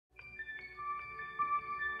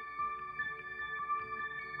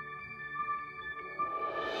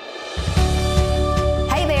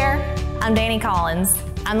I'm Danny Collins.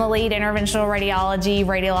 I'm the lead interventional radiology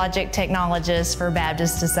radiologic technologist for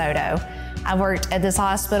Baptist DeSoto. I've worked at this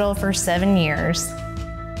hospital for 7 years.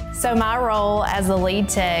 So my role as the lead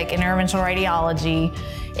tech in interventional radiology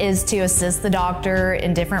is to assist the doctor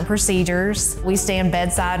in different procedures. We stand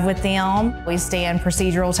bedside with them. We stand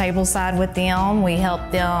procedural table side with them. We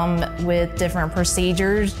help them with different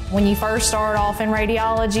procedures. When you first start off in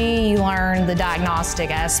radiology, you learn the diagnostic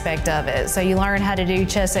aspect of it. So you learn how to do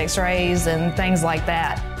chest x-rays and things like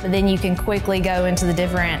that. But then you can quickly go into the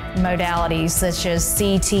different modalities such as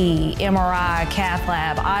CT, MRI, cath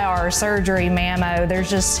lab, IR, surgery, mammo. There's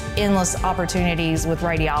just endless opportunities with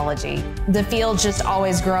radiology. The field's just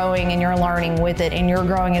always growing and you're learning with it and you're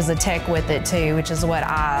growing as a tech with it too, which is what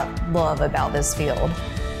I love about this field.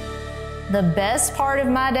 The best part of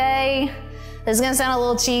my day, this is gonna sound a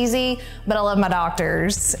little cheesy, but I love my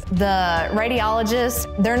doctors. The radiologists,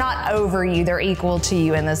 they're not over you, they're equal to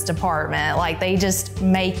you in this department. Like, they just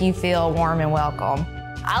make you feel warm and welcome.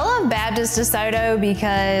 I love Baptist DeSoto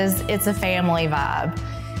because it's a family vibe.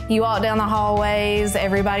 You walk down the hallways,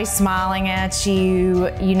 everybody's smiling at you.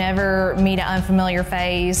 You never meet an unfamiliar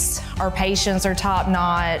face. Our patients are top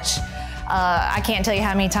notch. I can't tell you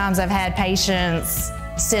how many times I've had patients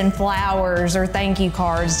send flowers or thank you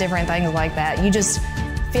cards, different things like that. You just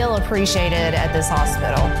feel appreciated at this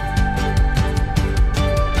hospital.